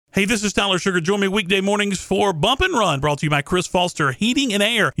Hey, this is Tyler Sugar. Join me weekday mornings for Bump and Run, brought to you by Chris Foster Heating and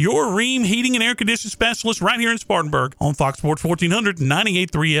Air, your Ream heating and air conditioning specialist right here in Spartanburg on Fox Sports 1400, 98.3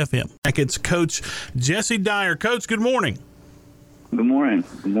 FM. It's Coach Jesse Dyer. Coach, good morning. Good morning.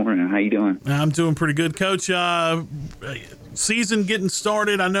 Good morning. How you doing? I'm doing pretty good, Coach. Season getting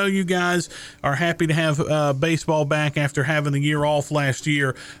started. I know you guys are happy to have baseball back after having the year off last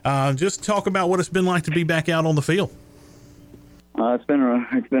year. Just talk about what it's been like to be back out on the field. It's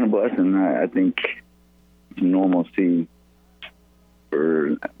been a blessing. I think normalcy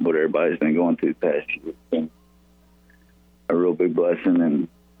for what everybody's been going through the past year. It's been a real big blessing, and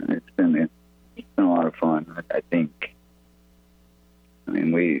it's been a lot of fun. I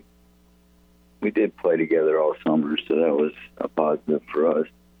mean, we did play together all summer, so that was a positive for us.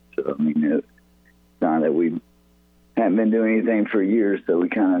 So, I mean, it's not that we haven't been doing anything for years, so we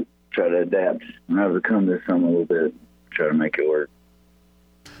kind of try to adapt and overcome this summer a little bit, try to make it work.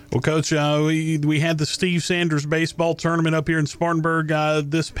 Well, Coach, we had the Steve Sanders baseball tournament up here in Spartanburg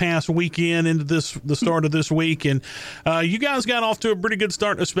this past weekend into the start of this week, and you guys got off to a pretty good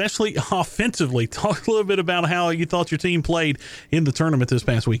start, especially offensively. Talk a little bit about how you thought your team played in the tournament this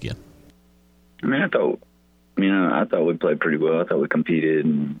past weekend. I thought we played pretty well. I thought we competed,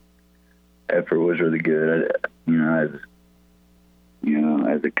 and effort was really good.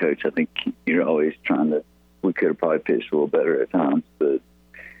 As a coach, I think you're always trying to. We could have probably pitched a little better at times, but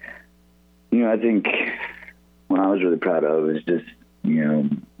I think what I was really proud of is just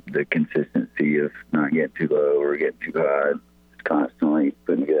the consistency of not getting too low or getting too high, just constantly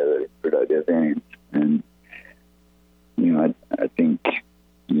putting together productive innings. And I think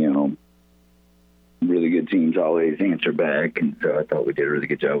really good teams always answer back, and so I thought we did a really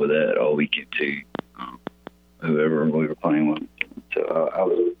good job with that all weekend too. Whoever we were playing with, so I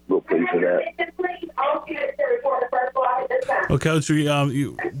was real pleased with that. Well, Coach,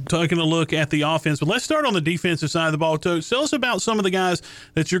 you taking a look at the offense, but let's start on the defensive side of the ball. Tell us about some of the guys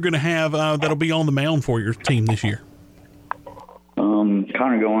that you're going to have that'll be on the mound for your team this year. Connor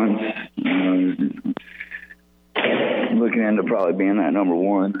Goins, looking into probably being that number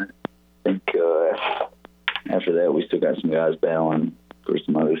one. I think after that, we still got some guys battling for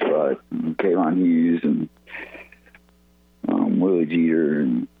some other spots. Kayvon Hughes and Willie Jeter,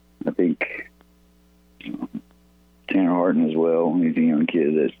 and I think Tanner Harden as well. He's a young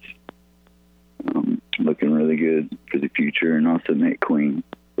kid that's looking really good for the future, and also Nate Queen.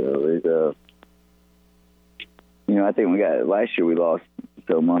 So there's I think last year we lost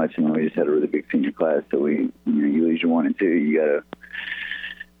so much, and we just had a really big senior class. So you lose your 1 and 2, you gotta.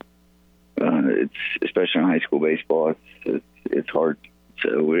 It's especially in high school baseball. It's hard.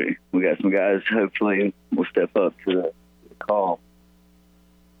 So we got some guys. Hopefully, will step up to the call.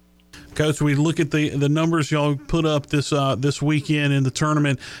 Coach, we look at the numbers y'all put up this weekend in the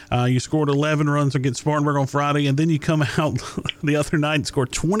tournament. You scored 11 runs against Spartanburg on Friday, and then you come out the other night and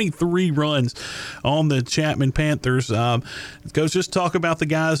scored 23 runs on the Chapman Panthers. Coach, just talk about the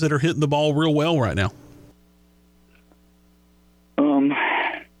guys that are hitting the ball real well right now.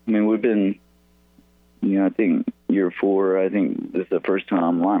 We've been, I think year 4, I think this is the first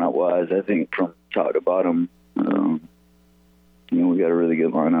time lineup-wise, I think from top to bottom, we got a really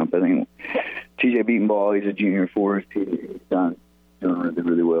good lineup. I think TJ Beatonball, he's a junior for us. He's doing really,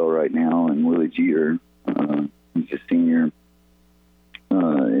 really well right now. And Willie Jeter, he's a senior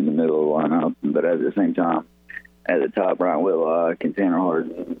in the middle of the lineup. But at the same time, at the top, Brian Whitlock and Tanner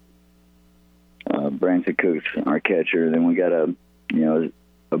Harden, Branson Cooks, our catcher. Then we got a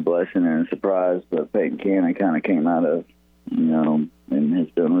blessing and a surprise, but Peyton Cannon kind of came out of, and has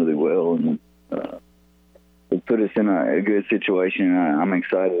done really well. And it put us in a good situation. I'm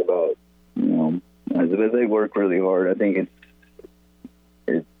excited about, as they work really hard. I think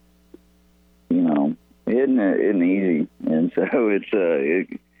it's isn't easy, and so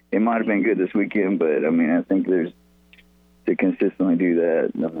it might have been good this weekend, but I think there's to consistently do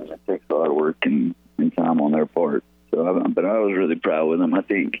that. It takes a lot of work and time on their part. So, but I was really proud with them. I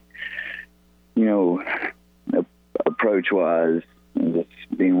think, approach-wise, and just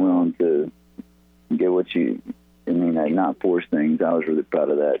being willing to get what not force things. I was really proud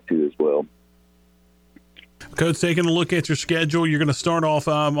of that too as well. Coach, taking a look at your schedule, you're going to start off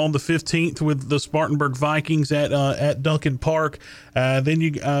on the 15th with the Spartanburg Vikings at Duncan Park. Then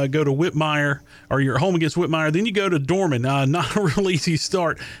you go to Whitmire, or you're home against Whitmire. Then you go to Dorman. Not a real easy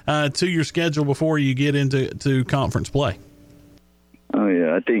start to your schedule before you get into conference play. Oh,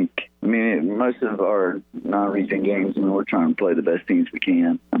 yeah. I think, most of our non-region games, we're trying to play the best teams we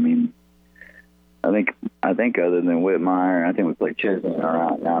can. I think other than Whitmire, I think we played Chesney in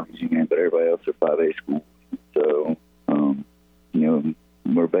our non-region game, but everybody else are 5A schools. So,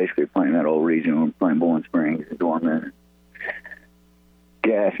 we're basically playing that whole region. We're playing Bowling Springs, Dorman,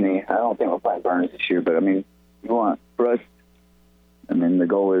 Gaffney. I don't think we're playing Burns this year, but I mean, for us, I mean, the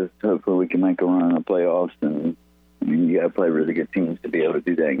goal is hopefully we can make a run in the playoffs, and I mean, you got to play really good teams to be able to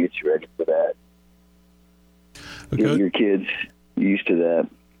do that and get you ready for that. Okay. Get your kids used to that.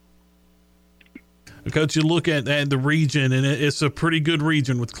 Coach, you look at the region, and it's a pretty good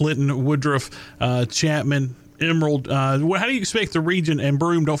region with Clinton, Woodruff, Chapman, Emerald. How do you expect the region, and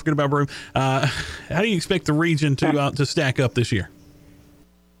Broome, don't forget about Broome, how do you expect the region to stack up this year?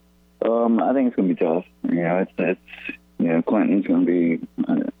 I think it's going to be tough. Clinton's going to be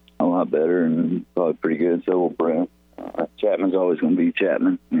a lot better and probably pretty good. So will Broome. Chapman's always going to be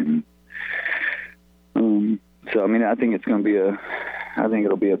Chapman. And, so I mean, I think it's going to be I think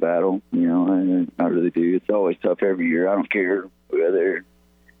it'll be a battle. I really do. It's always tough every year. I don't care whether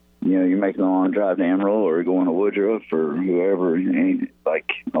you're making a long drive to Emerald or going to Woodruff or whoever.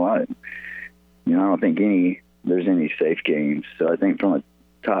 Like a lot. I don't think there's any safe games. So I think from the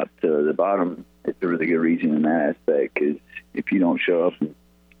top to the bottom, it's a really good region in that aspect. Because if you don't show up and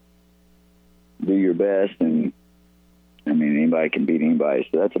do your best, and I mean anybody can beat anybody.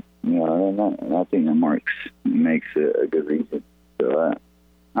 So that's I think that makes a good region. So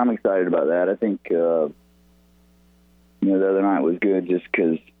I'm excited about that. I think the other night was good just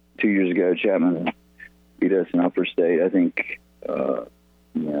because 2 years ago Chapman beat us in Upper State. I think it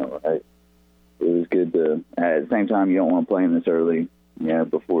was good to. At the same time, you don't want to play them this early,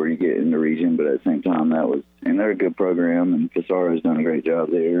 before you get in the region. But at the same time, and they're a good program, and Casara has done a great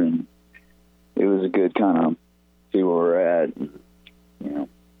job there, and it was a good kind of see where we're at.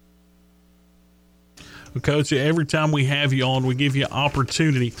 Well, Coach, every time we have you on, we give you an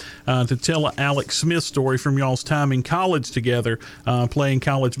opportunity to tell an Alex Smith story from y'all's time in college together, playing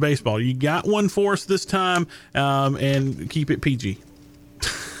college baseball. You got one for us this time, and keep it PG.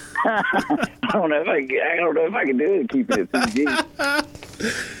 I don't know if I can do it. Keep it PG.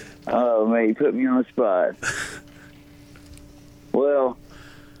 Oh man, you put me on the spot. Well,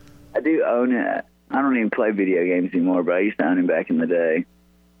 I do own it. I don't even play video games anymore, but I used to own him back in the day.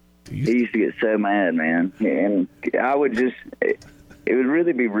 He used to get so mad, man. And I would it would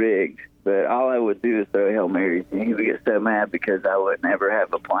really be rigged, but all I would do is throw Hail Marys, and he would get so mad because I would never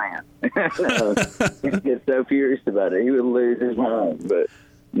have a plan. He'd get so furious about it. He would lose his mind. But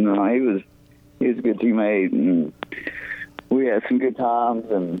no, he was a good teammate, and we had some good times,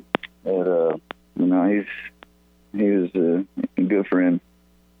 and he was a good friend.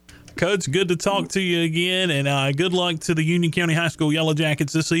 Coach, good to talk to you again, and good luck to the Union County High School Yellow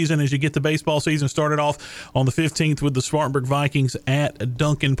Jackets this season as you get the baseball season started off on the 15th with the Spartanburg Vikings at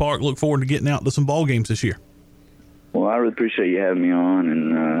Duncan Park. Look forward to getting out to some ball games this year. Well, I really appreciate you having me on,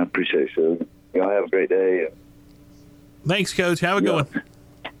 and I appreciate it. Y'all have a great day. Thanks, Coach. Have a good one.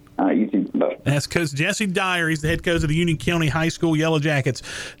 You too. Bye. That's Coach Jesse Dyer. He's the head coach of the Union County High School Yellow Jackets,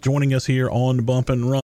 joining us here on Bump and Run.